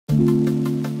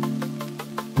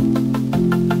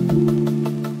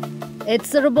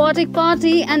It's a robotic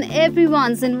party and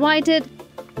everyone's invited.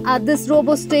 At this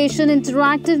Robostation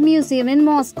interactive museum in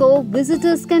Moscow,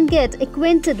 visitors can get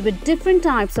acquainted with different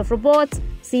types of robots,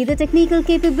 see the technical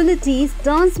capabilities,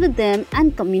 dance with them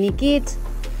and communicate.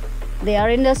 They are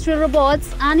industrial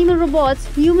robots, animal robots,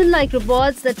 human-like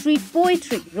robots that read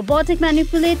poetry, robotic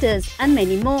manipulators and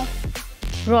many more.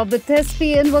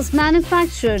 Robostation was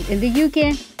manufactured in the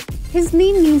UK. His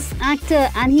name means actor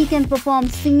and he can perform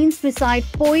scenes, recite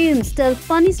poems, tell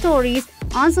funny stories,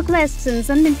 answer questions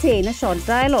and maintain a short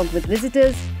dialogue with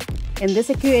visitors. In this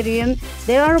aquarium,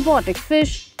 there are robotic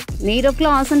fish. Made of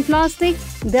glass and plastic,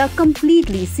 they are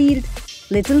completely sealed.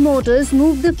 Little motors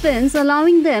move the fins,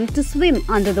 allowing them to swim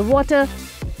under the water.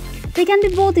 They can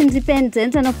be both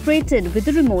independent and operated with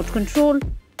a remote control.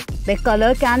 Their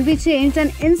color can be changed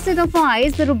and instead of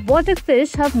eyes, the robotic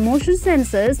fish have motion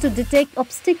sensors to detect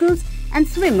obstacles and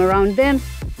swim around them.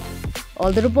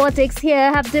 All the robotics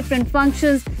here have different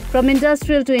functions, from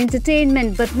industrial to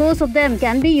entertainment, but most of them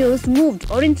can be used, moved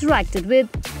or interacted with.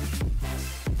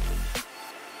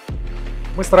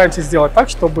 Мы стараемся сделать так,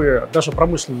 чтобы даже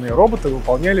промышленные роботы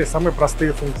выполняли самые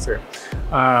простые функции.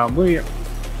 Мы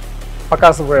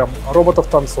показываем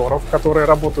роботов-танцоров, которые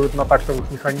работают на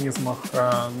тактовых механизмах,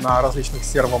 на различных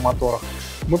сервомоторах.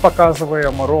 Мы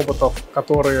показываем роботов,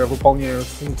 которые выполняют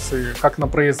функции как на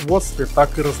производстве,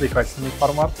 так и развлекательный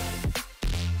формат.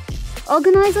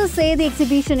 Organizers say the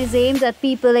exhibition is aimed at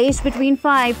people aged between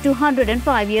 5 to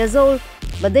 105 years old,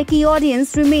 but the key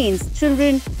audience remains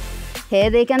children. Here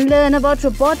they can learn about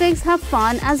robotics, have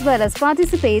fun, as well as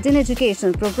participate in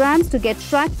educational programs to get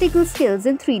practical skills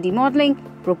in 3D modeling,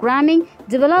 programming,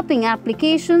 developing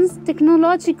applications,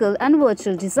 technological and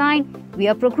virtual design,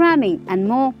 VR programming and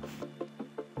more.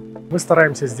 Мы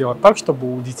стараемся сделать так,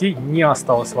 чтобы у детей не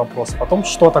осталось вопросов о том,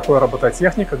 что такое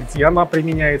робототехника, где она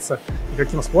применяется и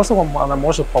каким способом она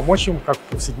может помочь им как в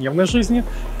повседневной жизни,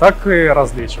 так и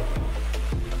развлечь их.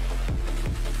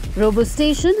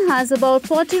 Robostation has about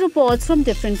 40 robots from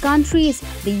different countries,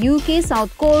 the UK, South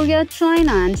Korea,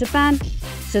 China and Japan.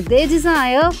 Should they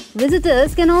desire,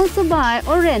 visitors can also buy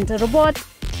or rent a robot.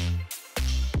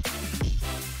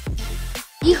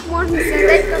 Их можно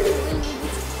задать какую-нибудь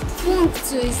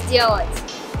функцию сделать.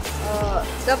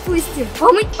 Допустим,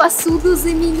 помыть посуду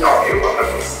за меня.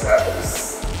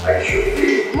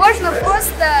 Можно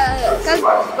просто, как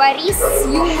Борис, с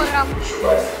юмором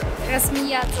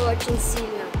рассмеяться очень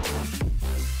сильно.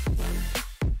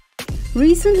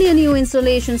 Recently, a new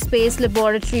installation space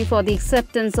laboratory for the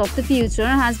acceptance of the future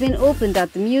has been opened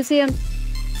at the museum.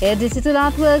 Here, digital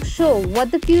artworks show what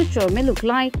the future may look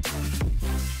like.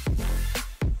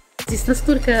 Здесь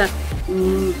настолько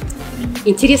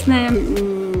интересные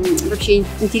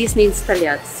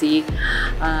инсталляции,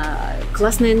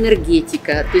 классная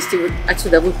энергетика. То есть вот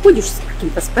отсюда выходишь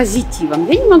с позитивом.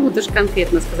 Я не могу даже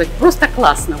конкретно сказать, просто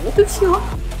классно. Вот и все.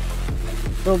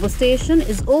 Robostation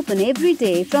is open every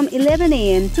day from 11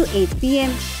 a.m. to 8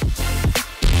 p.m.